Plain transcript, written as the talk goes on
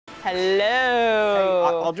Hello.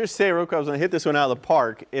 Hey, I'll just say real quick, I was going to hit this one out of the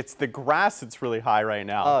park. It's the grass that's really high right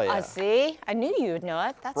now. Oh, yeah. See? I knew you would know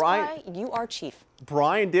it. That's why you are chief.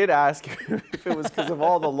 Brian did ask if it was because of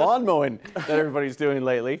all the lawn mowing that everybody's doing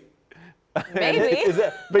lately. Maybe.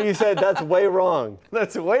 But you said that's way wrong.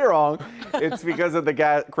 That's way wrong. It's because of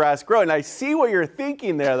the grass growing. I see what you're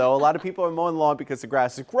thinking there, though. A lot of people are mowing the lawn because the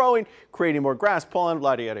grass is growing, creating more grass pollen,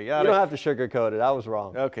 blah, yada, yada. You don't have to sugarcoat it. I was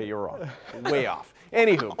wrong. Okay, you're wrong. Way off.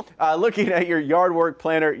 Anywho, looking at your yard work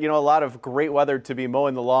planner, you know, a lot of great weather to be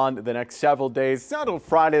mowing the lawn the next several days. It's not until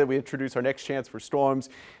Friday that we introduce our next chance for storms.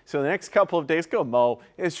 So the next couple of days, go mow.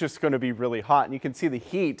 It's just going to be really hot. And you can see the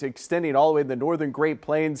heat extending all the way to the northern Great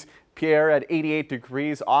Plains. Pierre at 88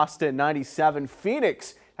 degrees, Austin 97,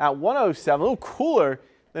 Phoenix at 107, a little cooler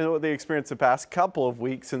than what they experienced the past couple of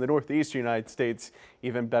weeks in the northeastern United States.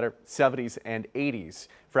 Even better, 70s and 80s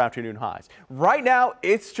for afternoon highs. Right now,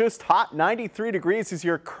 it's just hot. 93 degrees is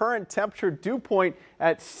your current temperature. Dew point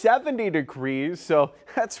at 70 degrees, so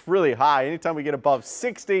that's really high. Anytime we get above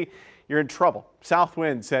 60, you're in trouble. South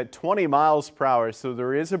winds at 20 miles per hour, so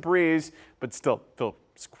there is a breeze, but still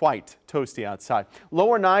it's quite toasty outside.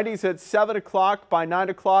 Lower 90s at 7 o'clock, by 9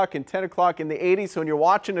 o'clock, and 10 o'clock in the 80s. So when you're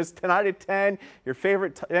watching us tonight at 10, your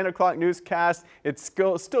favorite 10 o'clock newscast, it's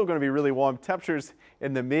still going to be really warm. Temperatures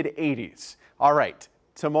in the mid 80s. All right,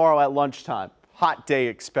 tomorrow at lunchtime, hot day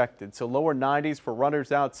expected. So lower 90s for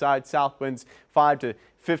runners outside, south winds 5 to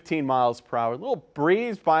 15 miles per hour. A little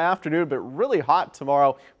breeze by afternoon, but really hot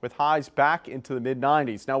tomorrow with highs back into the mid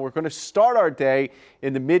 90s. Now we're going to start our day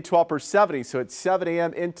in the mid to upper 70s. So at 7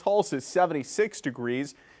 a.m. in Tulsa, 76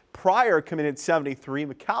 degrees. Pryor coming in at 73,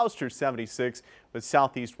 McAllister 76 with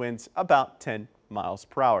southeast winds about 10 miles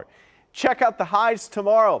per hour. Check out the highs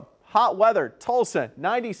tomorrow. Hot weather, Tulsa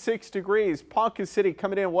 96 degrees, Ponca City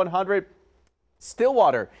coming in 100.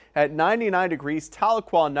 Stillwater at 99 degrees,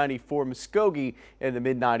 Tahlequah 94, Muskogee in the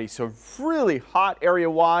mid-90s. So really hot area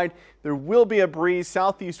wide. There will be a breeze,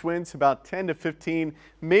 southeast winds about 10 to 15,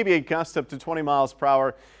 maybe a gust up to 20 miles per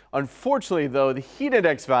hour. Unfortunately, though, the heat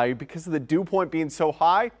index value, because of the dew point being so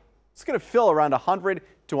high, it's going to fill around 100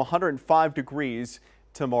 to 105 degrees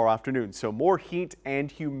tomorrow afternoon. So more heat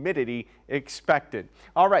and humidity expected.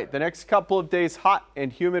 All right, the next couple of days, hot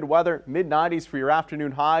and humid weather, mid-90s for your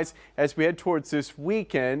afternoon highs as we head towards this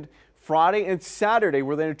weekend. Friday and Saturday,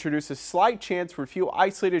 we're going to introduce a slight chance for a few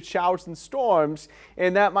isolated showers and storms,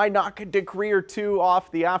 and that might knock a degree or two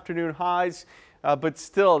off the afternoon highs, but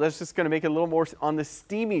still, that's just going to make it a little more on the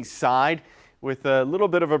steamy side with a little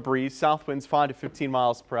bit of a breeze. South winds 5 to 15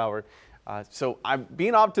 miles per hour. So I'm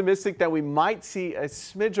being optimistic that we might see a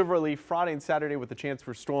smidge of relief Friday and Saturday with a chance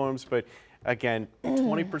for storms, but again,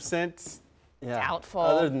 20%. Yeah. Doubtful.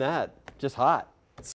 Other than that, just hot.